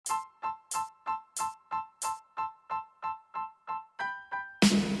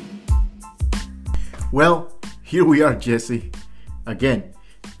Well, here we are, Jesse, again.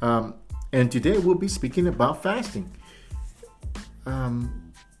 And today we'll be speaking about fasting.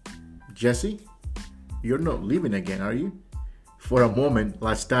 Jesse, you're not leaving again, are you? For a moment,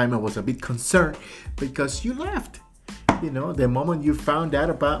 last time I was a bit concerned because you left. The moment you found out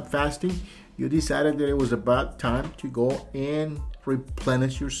about fasting, you decided that it was about time to go and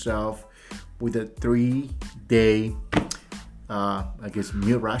replenish yourself with a 3-day,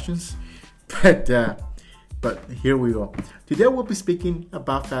 meal rations. But here we go. Today we'll be speaking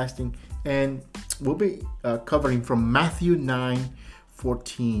about fasting, and we'll be covering from Matthew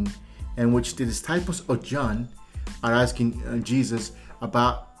 9:14, in which the disciples of John are asking Jesus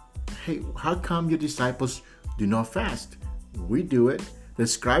about, hey, how come your disciples do not fast? We do it. The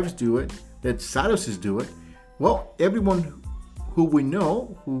scribes do it. The Sadducees do it. Well, everyone who we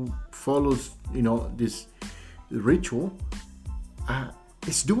know who follows, this ritual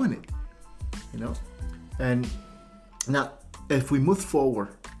is doing it. And now, if we move forward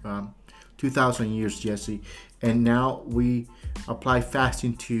 2,000 years, Jesse, and now we apply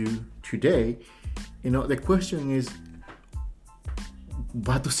fasting to today, the question is,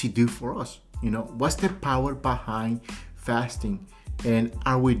 what does it do for us? What's the power behind fasting, and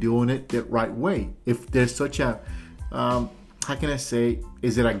are we doing it the right way? If there's such a,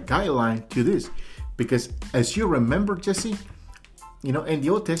 is there a guideline to this? Because as you remember, Jesse, in the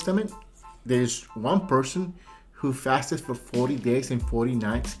Old Testament, there's one person who fasted for 40 days and 40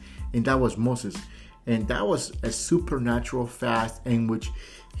 nights, and that was Moses. And that was a supernatural fast in which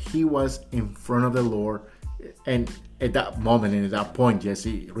he was in front of the Lord. And at that moment and at that point,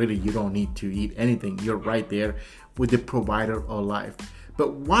 Jesse, really, you don't need to eat anything. You're right there with the provider of life.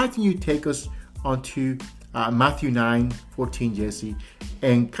 But why don't you take us onto Matthew 9:14, Jesse,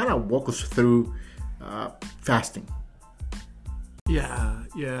 and kind of walk us through fasting?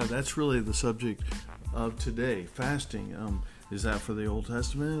 Yeah, that's really the subject of today, fasting. Is that for the Old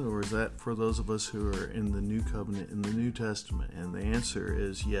Testament, or is that for those of us who are in the New Covenant, in the New Testament? And the answer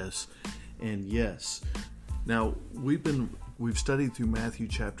is yes and yes. Now, we've studied through Matthew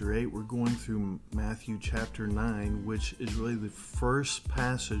chapter 8. We're going through Matthew chapter 9, which is really the first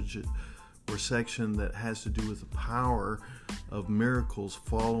passage or section that has to do with the power of miracles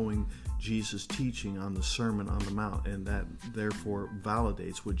following Jesus' teaching on the Sermon on the Mount, and that therefore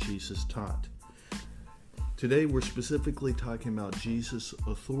validates what Jesus taught. Today we're specifically talking about Jesus'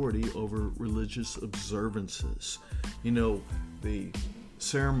 authority over religious observances. The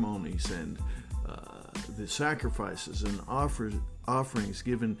ceremonies and the sacrifices and offerings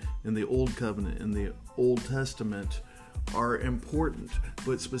given in the Old Covenant and the Old Testament are important,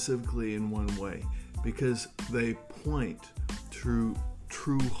 but specifically in one way, because they point to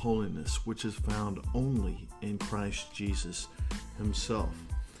true holiness, which is found only in Christ Jesus himself.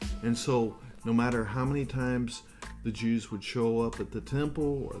 And so, no matter how many times the Jews would show up at the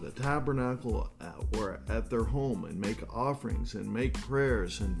temple or the tabernacle or at their home and make offerings and make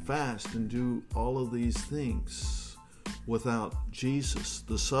prayers and fast and do all of these things, without Jesus,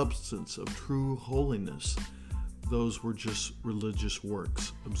 the substance of true holiness, those were just religious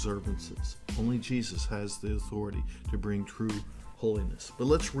works, observances. Only Jesus has the authority to bring true holiness. But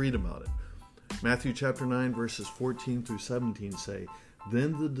let's read about it. Matthew chapter 9 verses 14 through 17 say,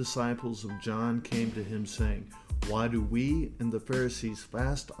 "Then the disciples of John came to him saying, 'Why do we and the Pharisees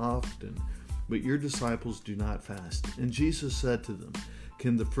fast often, but your disciples do not fast?' And Jesus said to them,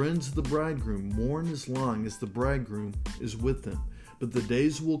 'Can the friends of the bridegroom mourn as long as the bridegroom is with them? But the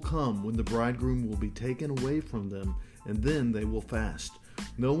days will come when the bridegroom will be taken away from them, and then they will fast.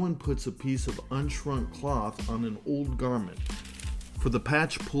 No one puts a piece of unshrunk cloth on an old garment, for the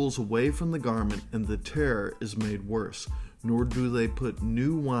patch pulls away from the garment, and the tear is made worse. Nor do they put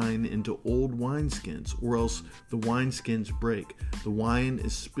new wine into old wineskins, or else the wineskins break. The wine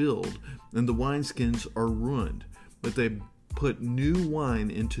is spilled, and the wineskins are ruined. But they put new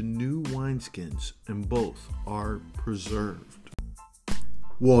wine into new wineskins, and both are preserved.'"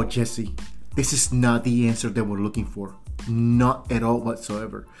 Whoa, Jesse, this is not the answer that we're looking for. Not at all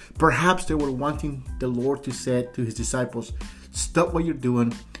whatsoever. Perhaps they were wanting the Lord to say to his disciples, stop what you're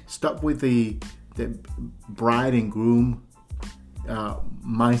doing, stop with the bride and groom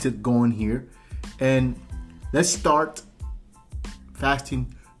mindset going here, and let's start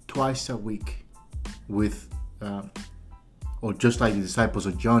fasting twice a week with, or just like the disciples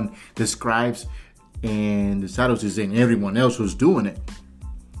of John, the scribes and the Sadducees and everyone else who's doing it.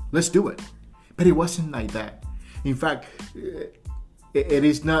 Let's do it. But it wasn't like that. In fact, it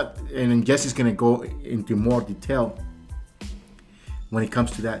is not, and Jesse's going to go into more detail when it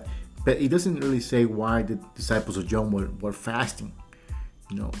comes to that. But it doesn't really say why the disciples of John were fasting.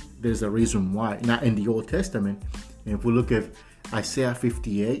 There's a reason why. Not in the Old Testament. And if we look at Isaiah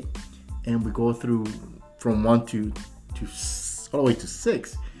 58 and we go through from 1 to all the way to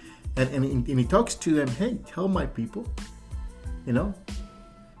 6, and he talks to them, hey, tell my people,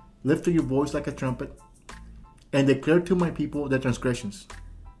 lift up your voice like a trumpet and declare to my people their transgressions.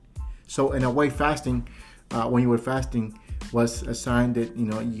 So in a way, fasting, when you were fasting, was a sign that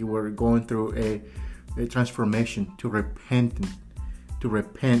you were going through a transformation to repent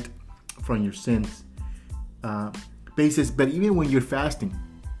from your sins. But he says, but even when you're fasting,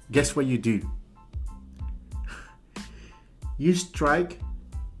 guess what you do? You strike,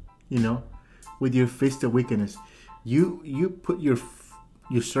 with your fist of wickedness. You put your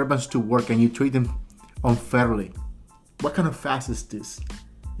servants to work and you treat them unfairly. What kind of fast is this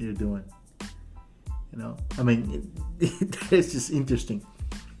you're doing? It's just interesting.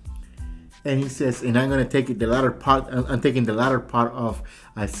 And he says, and I'm going to take the latter part. I'm taking the latter part of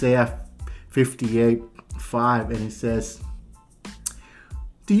Isaiah 58:5, and he says,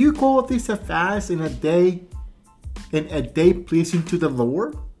 "Do you call this a fast in a day pleasing to the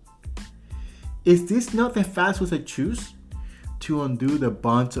Lord? Is this not the fast which I choose, to undo the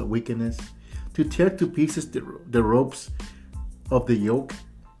bonds of wickedness, to tear to pieces the ropes of the yoke,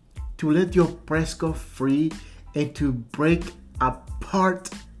 to let your oppressed go free, and to break apart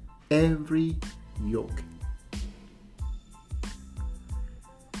every yoke?"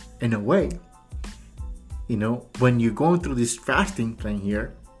 In a way, when you're going through this fasting plan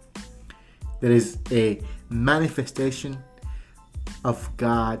here, there is a manifestation of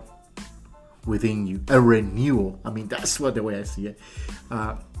God within you, a renewal. That's what the way I see it.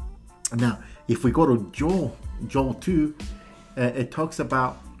 Now, if we go to Joel 2, it talks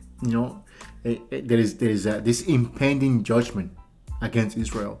about, there is this impending judgment against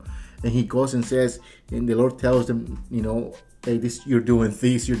Israel. And he goes and says, and the Lord tells them, hey, you're doing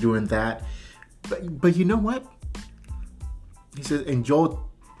this, you're doing that. But you know what? He says in Joel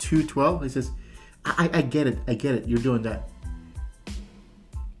 2:12, he says, I get it, you're doing that.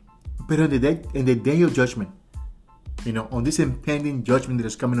 But in the day of judgment, on this impending judgment that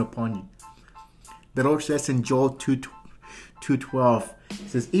is coming upon you, the Lord says in Joel 2:12, he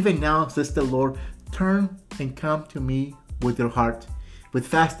says, "Even now, says the Lord, turn and come to me with your heart, with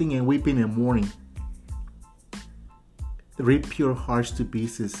fasting and weeping and mourning. Rip your hearts to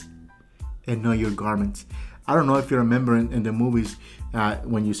pieces and know your garments." I don't know if you remember in the movies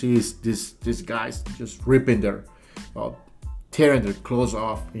when you see these guys just ripping tearing their clothes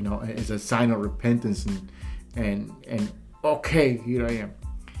off, as a sign of repentance and okay, here I am.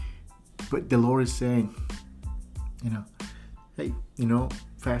 But the Lord is saying, hey,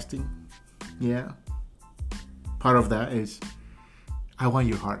 fasting, yeah, part of that is I want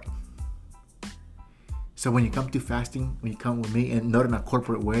your heart. So when you come to fasting, when you come with me, and not in a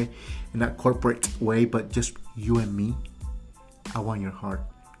corporate way, but just you and me, I want your heart.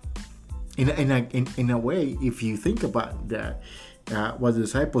 In a way, if you think about that, what the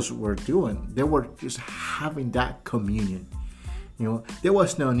disciples were doing, they were just having that communion. There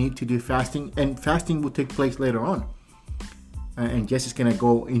was no need to do fasting, and fasting will take place later on. And Jesse's going to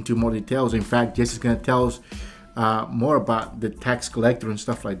go into more details. In fact, Jesse's going to tell us more about the tax collector and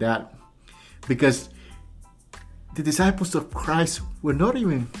stuff like that, because the disciples of Christ were not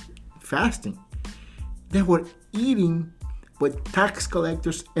even fasting. They were eating with tax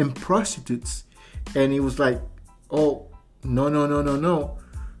collectors and prostitutes. And it was like, oh, no.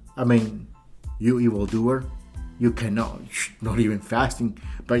 You evildoer, you cannot, not even fasting.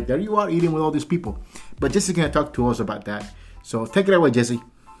 But there you are eating with all these people. But Jesse's going to talk to us about that. So take it away, Jesse.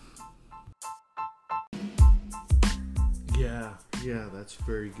 Yeah, that's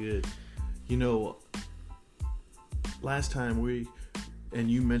very good. Last time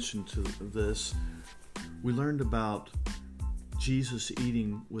you mentioned this, we learned about Jesus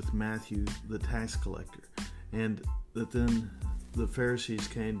eating with Matthew, the tax collector, and that then the Pharisees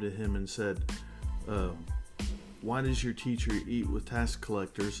came to him and said, why does your teacher eat with tax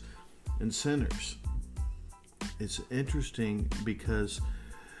collectors and sinners? It's interesting because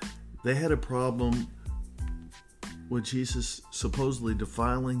they had a problem with Jesus supposedly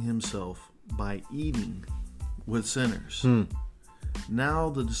defiling himself by eating with sinners. Now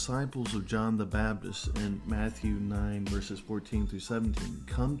the disciples of John the Baptist in Matthew 9 verses 14 through 17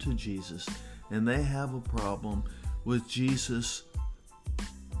 come to Jesus, and they have a problem with Jesus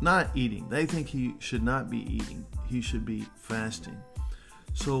not eating. They think he should not be eating. He should be fasting.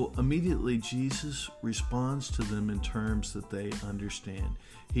 So immediately Jesus responds to them in terms that they understand.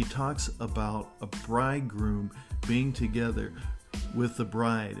 He talks about a bridegroom being together with the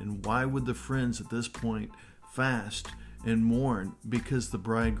bride, and why would the friends at this point fast and mourn because the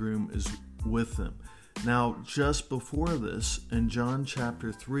bridegroom is with them. Now, just before this, in John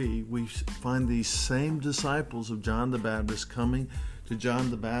chapter 3, we find these same disciples of John the Baptist coming to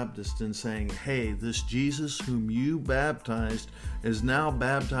John the Baptist and saying, hey, this Jesus whom you baptized is now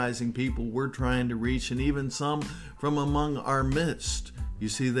baptizing people we're trying to reach, and even some from among our midst. You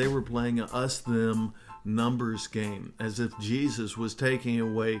see, they were playing a us-them numbers game, as if Jesus was taking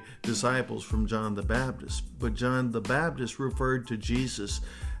away disciples from John the Baptist. But John the Baptist referred to Jesus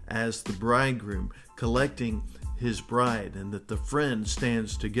as the bridegroom collecting his bride, and that the friend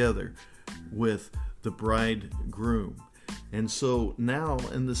stands together with the bridegroom. And so now,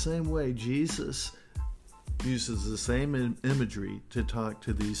 in the same way, Jesus uses the same imagery to talk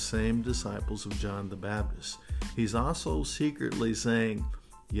to these same disciples of John the Baptist. He's also secretly saying,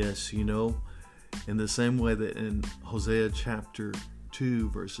 yes, you know, in the same way that in Hosea chapter 2,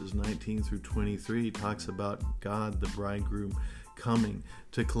 verses 19 through 23, talks about God, the bridegroom, coming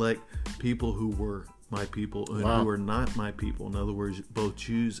to collect people who were my people and who are not my people. In other words, both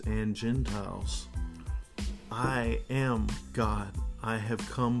Jews and Gentiles. I am God. I have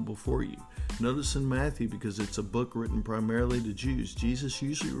come before you. Notice in Matthew, because it's a book written primarily to Jews, Jesus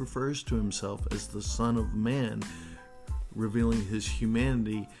usually refers to himself as the Son of Man, revealing his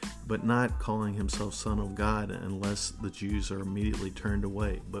humanity, but not calling himself Son of God unless the Jews are immediately turned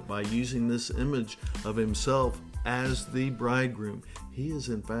away. But by using this image of himself as the bridegroom, he is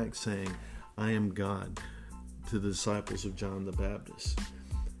in fact saying, I am God, to the disciples of John the Baptist.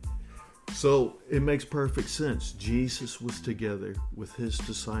 So it makes perfect sense. Jesus was together with his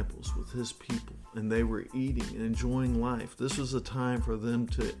disciples, with his people, and they were eating and enjoying life. This was a time for them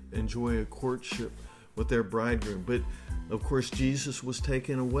to enjoy a courtship with their bridegroom. But of course, Jesus was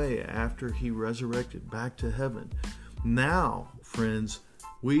taken away after he resurrected back to heaven. Now, friends,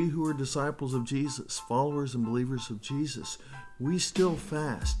 we who are disciples of Jesus, followers and believers of Jesus, we still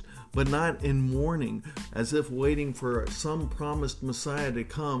fast, but not in mourning, as if waiting for some promised Messiah to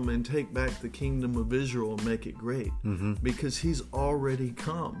come and take back the kingdom of Israel and make it great. Because he's already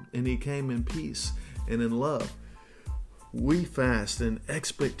come, and he came in peace and in love. We fast in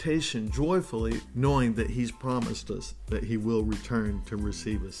expectation, joyfully, knowing that he's promised us that he will return to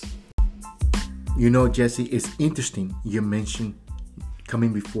receive us. You know, Jesse, it's interesting you mentioned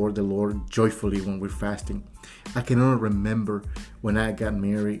coming before the Lord joyfully when we're fasting. I can only remember when I got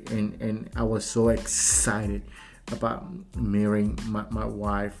married, and I was so excited about marrying my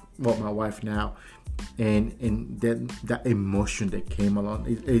wife, well, my wife now, and that emotion that came along,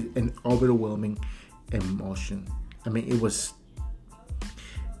 an overwhelming emotion. I mean, it was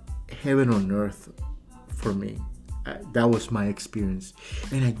heaven on earth for me. That was my experience.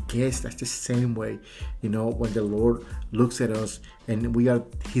 And I guess that's the same way, you know, when the Lord looks at us and we are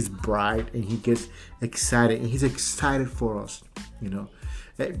his bride, and he gets excited, and he's excited for us, you know.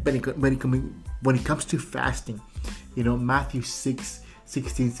 When it comes to fasting, you know, Matthew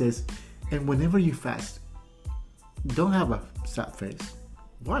 6:16 says, and whenever you fast, don't have a sad face.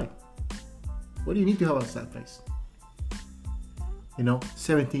 Why? What do you need to have a sad face? You know,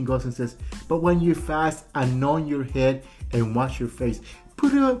 17 goes and says, but when you fast, anoint your head and wash your face.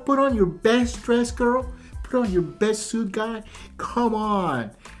 Put on your best dress, girl. Put on your best suit, guy. Come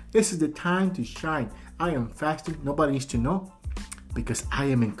on. This is the time to shine. I am fasting. Nobody needs to know, because I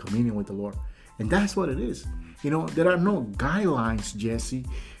am in communion with the Lord. And that's what it is. You know, there are no guidelines, Jesse,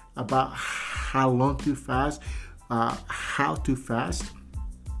 about how long to fast, how to fast.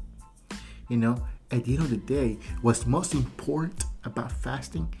 You know, at the end of the day, what's most important about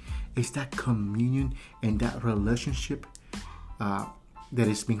fasting is that communion and that relationship that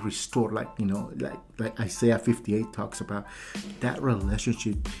is being restored. Like, you know, like Isaiah 58 talks about, that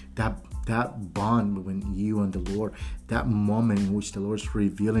relationship, that bond between you and the Lord, that moment in which the Lord is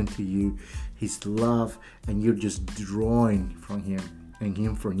revealing to you his love, and you're just drawing from him and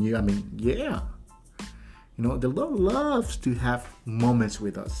him from you. I mean, yeah, you know, the Lord loves to have moments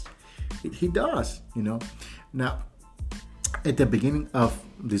with us. He does, you know. Now, at the beginning of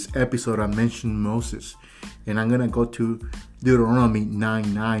this episode, I mentioned Moses, and I'm going to go to Deuteronomy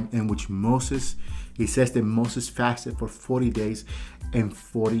 9:9, in which Moses, he says that Moses fasted for 40 days and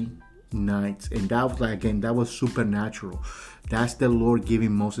 40 nights. And that was, like, again, that was supernatural. That's the Lord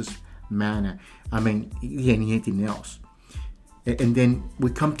giving Moses manna. I mean, he had anything else. And then we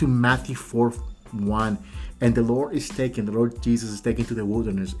come to Matthew 4:1, and the Lord Jesus is taken to the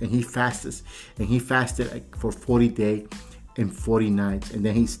wilderness, and he fasted. And he fasted like for 40 days and 40 nights. And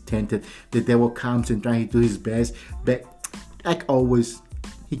then he's tempted. The devil comes and tries to do his best, but like always,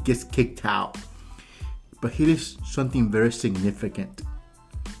 he gets kicked out. But here is something very significant.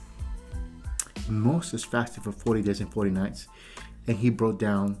 Moses fasted for 40 days and 40 nights, and he brought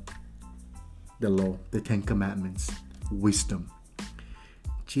down the law, the 10 commandments, wisdom.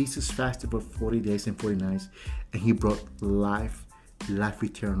 Jesus fasted for 40 days and 40 nights, and he brought life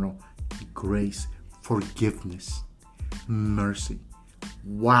eternal, grace, forgiveness, mercy.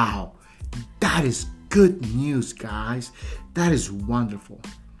 Wow, that is good news, guys. That is wonderful.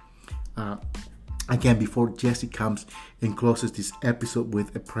 Again, before Jesse comes and closes this episode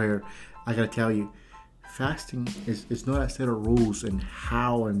with a prayer, I gotta tell you, fasting is not a set of rules and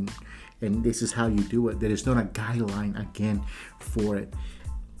how and this is how you do it. There is not a guideline again for it.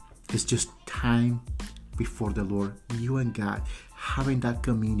 It's just time before the Lord, you and God, having that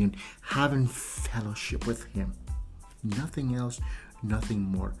communion, having fellowship with Him. Nothing else, nothing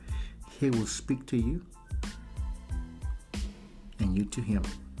more. He will speak to you and you to Him.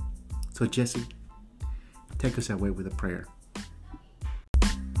 So Jesse, take us away with a prayer.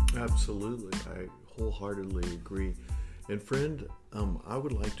 Absolutely. I wholeheartedly agree. And friend, I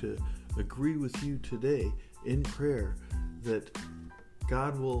would like to agree with you today in prayer that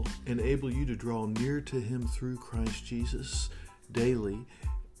God will enable you to draw near to Him through Christ Jesus daily,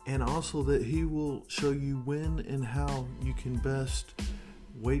 and also that He will show you when and how you can best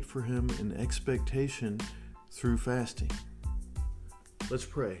wait for Him in expectation through fasting. Let's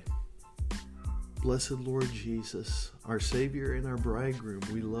pray. Blessed Lord Jesus, our Savior and our Bridegroom,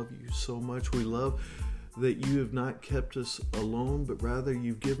 we love you so much. We love that you have not kept us alone, but rather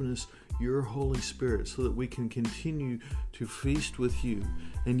you've given us your Holy Spirit so that we can continue to feast with you.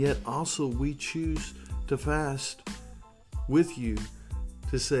 And yet also we choose to fast with you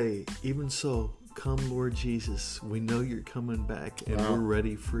to say, even so, come Lord Jesus. We know you're coming back and we're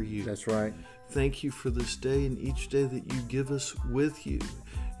ready for you. That's right. Thank you for this day and each day that you give us with you.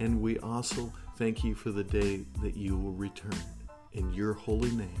 And we also thank you for the day that you will return. In your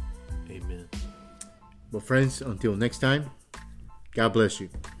holy name, amen. Well, friends, until next time, God bless you.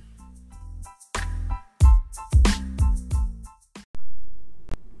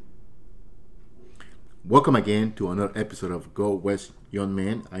 Welcome again to another episode of Go West Young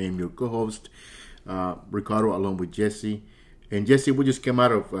Man. I am your co-host, Ricardo, along with Jesse. And Jesse, we just came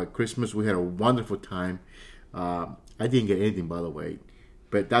out of Christmas. We had a wonderful time. I didn't get anything, by the way,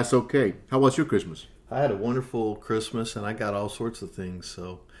 but that's okay. How was your Christmas? I had a wonderful Christmas, and I got all sorts of things,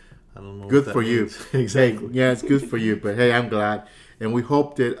 so I don't know. Good for you. Exactly. Hey, yeah, it's good for you. But hey, I'm glad. And we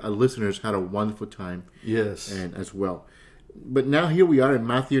hope that our listeners had a wonderful time. Yes. And as well. But now here we are in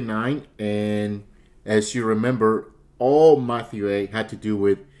Matthew 9. And as you remember, all Matthew 8 had to do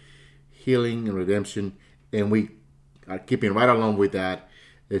with healing and redemption. And we are keeping right along with that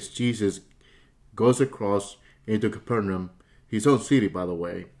as Jesus goes across into Capernaum, his own city, by the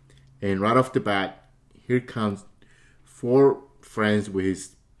way. And right off the bat, here comes 4 friends with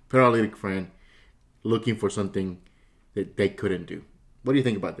his paralytic friend looking for something that they couldn't do. What do you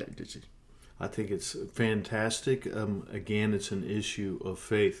think about that, Jesse? I think it's fantastic. Again, it's an issue of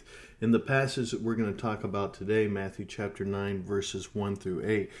faith. In the passage that we're going to talk about today, Matthew chapter 9, verses 1 through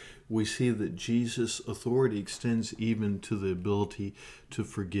 8, we see that Jesus' authority extends even to the ability to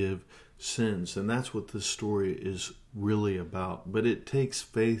forgive sins. And that's what this story is really about. But it takes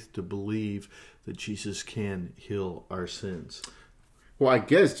faith to believe that Jesus can heal our sins. Well, I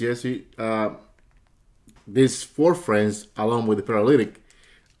guess, Jesse, these 4 friends, along with the paralytic,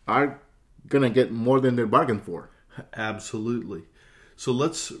 are going to get more than they bargained for. Absolutely. So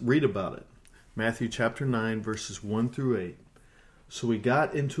let's read about it. Matthew chapter 9, verses 1 through 8. So he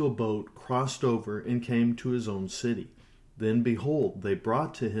got into a boat, crossed over, and came to his own city. Then, behold, they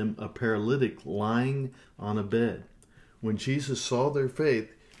brought to him a paralytic lying on a bed. When Jesus saw their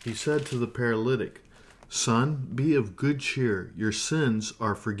faith, he said to the paralytic, Son, be of good cheer, your sins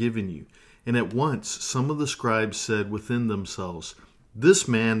are forgiven you. And at once some of the scribes said within themselves, This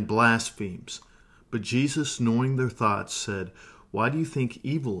man blasphemes. But Jesus, knowing their thoughts, said, Why do you think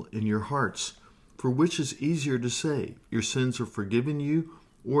evil in your hearts? For which is easier to say, Your sins are forgiven you,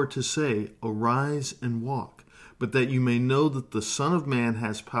 or to say, Arise and walk? But that you may know that the Son of Man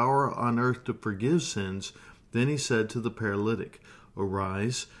has power on earth to forgive sins, then he said to the paralytic,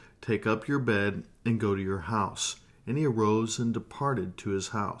 Arise, take up your bed, and go to your house. And he arose and departed to his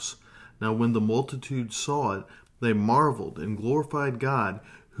house. Now when the multitude saw it, they marveled and glorified God,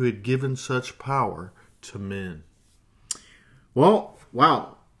 who had given such power to men. Well,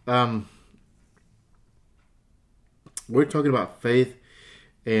 wow. We're talking about faith,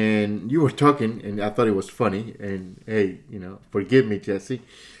 and you were talking, and I thought it was funny, and hey, forgive me, Jesse,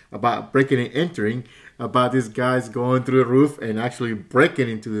 about breaking and entering, about these guys going through the roof and actually breaking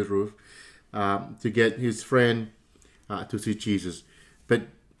into the roof to get his friend to see Jesus. But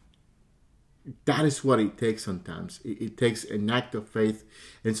that is what it takes sometimes. It takes an act of faith.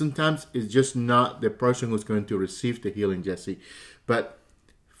 And sometimes it's just not the person who's going to receive the healing, Jesse, but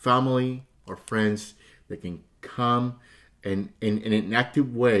family or friends that can come and in an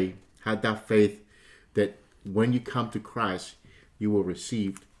active way have that faith that when you come to Christ, you will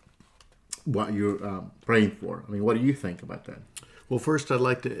receive what you're praying for. I mean, what do you think about that? Well, first, I'd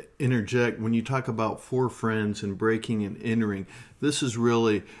like to interject. When you talk about 4 friends and breaking and entering, this is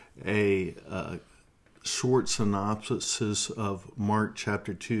really a short synopsis of Mark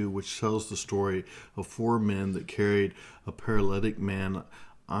chapter 2, which tells the story of 4 men that carried a paralytic man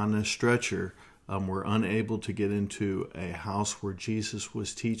on a stretcher. Were unable to get into a house where Jesus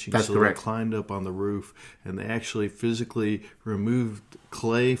was teaching. That's so correct. They climbed up on the roof, and they actually physically removed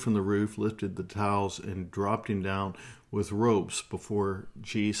clay from the roof, lifted the tiles, and dropped him down with ropes before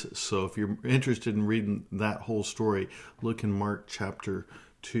Jesus. So if you're interested in reading that whole story, look in Mark chapter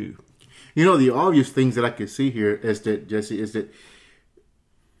 2. You know, the obvious things that I could see here is that, Jesse, is that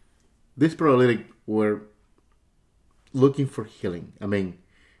this paralytic were looking for healing. I mean,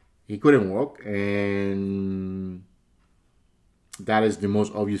 he couldn't walk, and that is the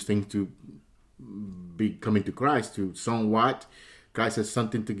most obvious thing to be coming to Christ. To somewhat, Christ has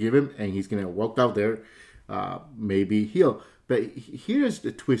something to give him, and he's going to walk out there, maybe heal. But here's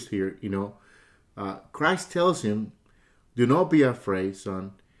the twist here, you know. Christ tells him, do not be afraid,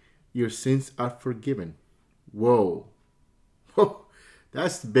 son. Your sins are forgiven. Whoa.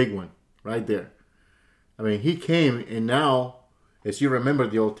 That's the big one right there. I mean, he came, and now, as you remember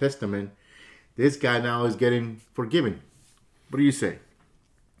the Old Testament, this guy now is getting forgiven. What do you say?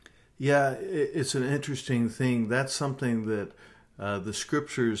 Yeah, it's an interesting thing. That's something that the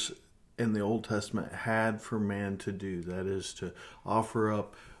scriptures in the Old Testament had for man to do. That is to offer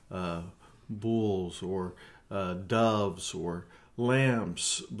up bulls or doves or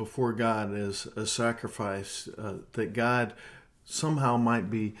lambs before God as a sacrifice, that God somehow might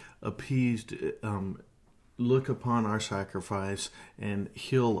be appeased, look upon our sacrifice and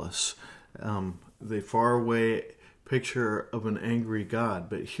heal us. The faraway picture of an angry God.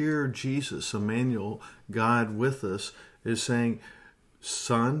 But here Jesus, Emmanuel, God with us, is saying,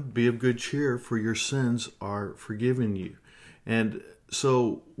 son, be of good cheer, for your sins are forgiven you. And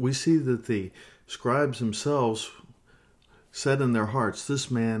so we see that the scribes themselves said in their hearts, this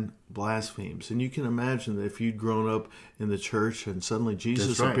man blasphemes. And you can imagine that if you'd grown up in the church and suddenly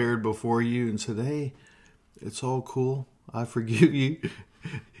Jesus appeared before you and said, hey, it's all cool, I forgive you.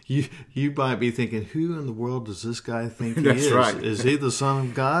 You might be thinking, who in the world does this guy think he is? Right. Is he the Son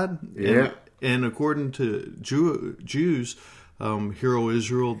of God? Yeah. And according to Jews, Hear, O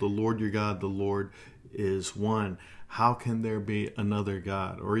Israel, the Lord your God, the Lord is one. How can there be another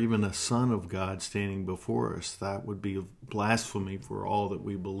God or even a Son of God standing before us? That would be blasphemy for all that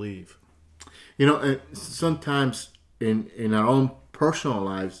we believe. You know, sometimes in our own personal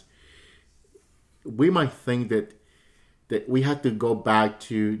lives, we might think that we have to go back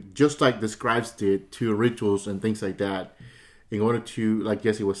to, just like the scribes did, to rituals and things like that, in order to, like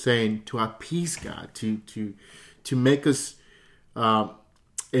Jesse was saying, to appease God, to make us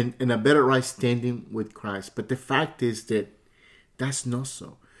in a better right standing with Christ. But the fact is that that's not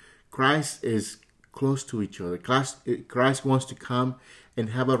so. Christ is close to each other. Christ wants to come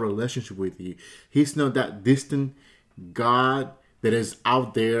and have a relationship with you. He's not that distant God that is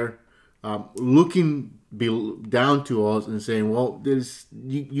out there looking down to us and saying, well,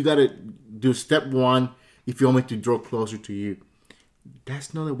 you got to do step 1 if you want me to draw closer to you.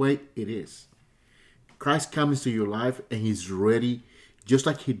 That's not the way it is. Christ comes into your life and he's ready, just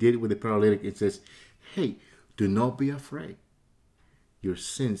like he did with the paralytic. It says, hey, do not be afraid. Your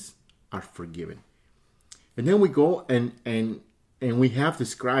sins are forgiven. And then we go and we have the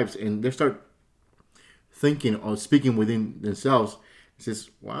scribes, and they start thinking or speaking within themselves. It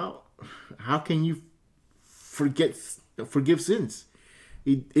says, wow, how can you forgive sins?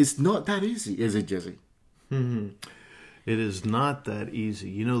 It's not that easy, is it, Jesse? Mm-hmm. It is not that easy.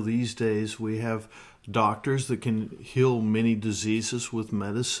 You know, these days we have doctors that can heal many diseases with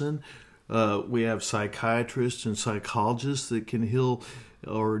medicine. We have psychiatrists and psychologists that can heal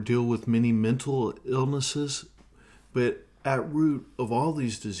or deal with many mental illnesses. But at root of all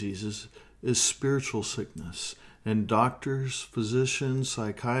these diseases is spiritual sickness. And doctors, physicians,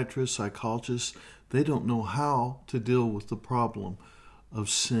 psychiatrists, psychologists, they don't know how to deal with the problem of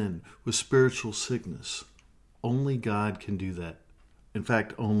sin, with spiritual sickness. Only God can do that. In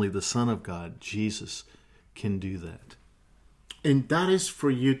fact, only the Son of God, Jesus, can do that. And that is for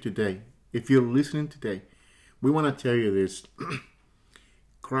you today. If you're listening today, we want to tell you this.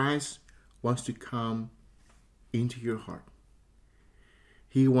 Christ wants to come into your heart.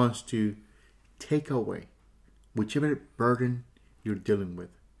 He wants to take away whichever burden you're dealing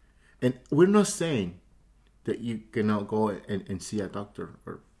with. And we're not saying that you cannot go and see a doctor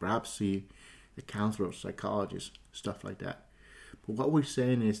or perhaps see a counselor or psychologist, stuff like that. But what we're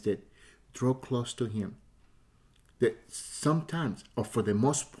saying is that draw close to Him. That sometimes, or for the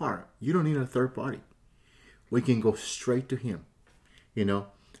most part, you don't need a third party. We can go straight to Him.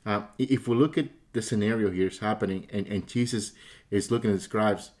 If we look at the scenario here is happening, and Jesus is looking at the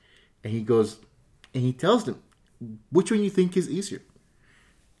scribes, and He goes, and He tells them, which one you think is easier?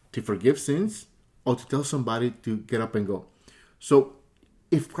 To forgive sins or to tell somebody to get up and go? So,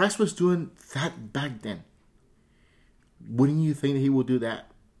 if Christ was doing that back then, wouldn't you think that He will do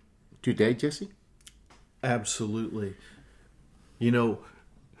that today, Jesse? Absolutely.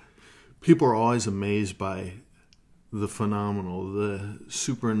 People are always amazed by the phenomenal, the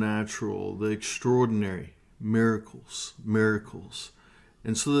supernatural, the extraordinary miracles.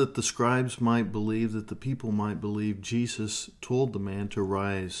 And so that the scribes might believe, that the people might believe, Jesus told the man to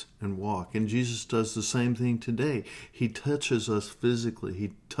rise and walk. And Jesus does the same thing today. He touches us physically.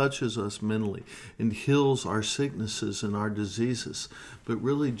 He touches us mentally and heals our sicknesses and our diseases. But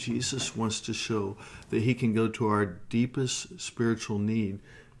really, Jesus wants to show that He can go to our deepest spiritual need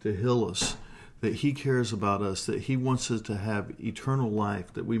to heal us, that He cares about us, that He wants us to have eternal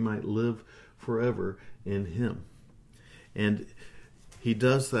life, that we might live forever in Him. And He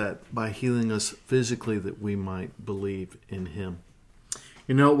does that by healing us physically, that we might believe in Him.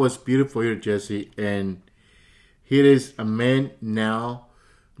 What's beautiful here, Jesse, and here is a man now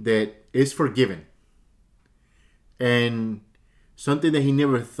that is forgiven. And something that he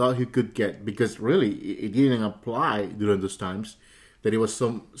never thought he could get, because really it didn't apply during those times, that it was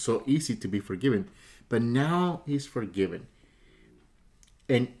so easy to be forgiven. But now he's forgiven.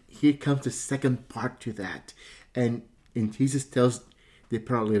 And here comes the second part to that. And Jesus tells the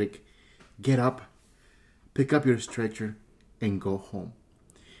paralytic, get up, pick up your stretcher, and go home.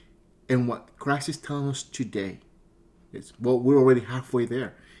 And what Christ is telling us today is, we're already halfway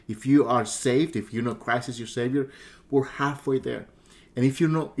there. If you are saved, if you know Christ is your Savior, we're halfway there. And if you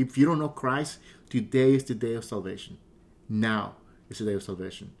don't know Christ, today is the day of salvation. Now is the day of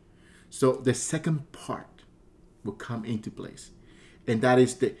salvation. So the second part will come into place. And that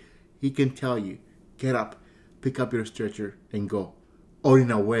is that He can tell you, get up, pick up your stretcher, and go. Or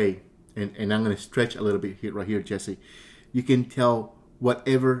in a way, and I'm going to stretch a little bit here, right here, Jesse, you can tell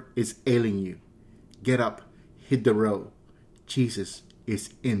whatever is ailing you, get up, hit the road. Jesus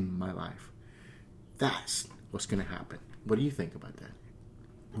is in my life. That's what's going to happen. What do you think about that?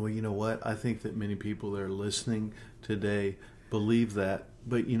 Well, you know what? I think that many people that are listening today believe that.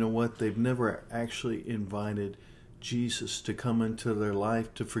 But you know what? They've never actually invited Jesus to come into their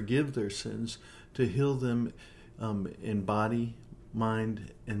life, to forgive their sins, to heal them in body,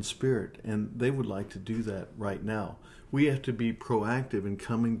 mind, and spirit. And they would like to do that right now. We have to be proactive in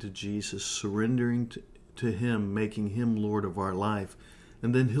coming to Jesus, surrendering to Him, making Him Lord of our life,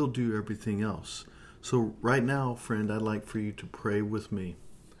 and then He'll do everything else. So right now, friend, I'd like for you to pray with me.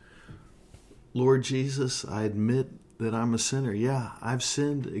 Lord Jesus, I admit that I'm a sinner. Yeah, I've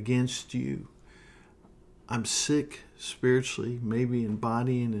sinned against you. I'm sick spiritually, maybe in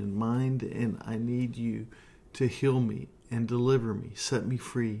body and in mind, and I need you to heal me and deliver me, set me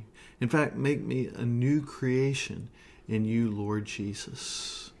free. In fact, make me a new creation in you, Lord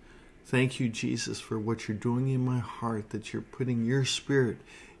Jesus. Thank you, Jesus, for what you're doing in my heart, that you're putting your Spirit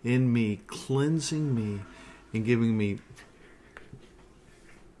in me, cleansing me, and giving me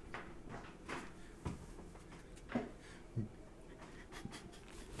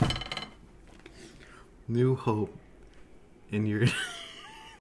new hope in your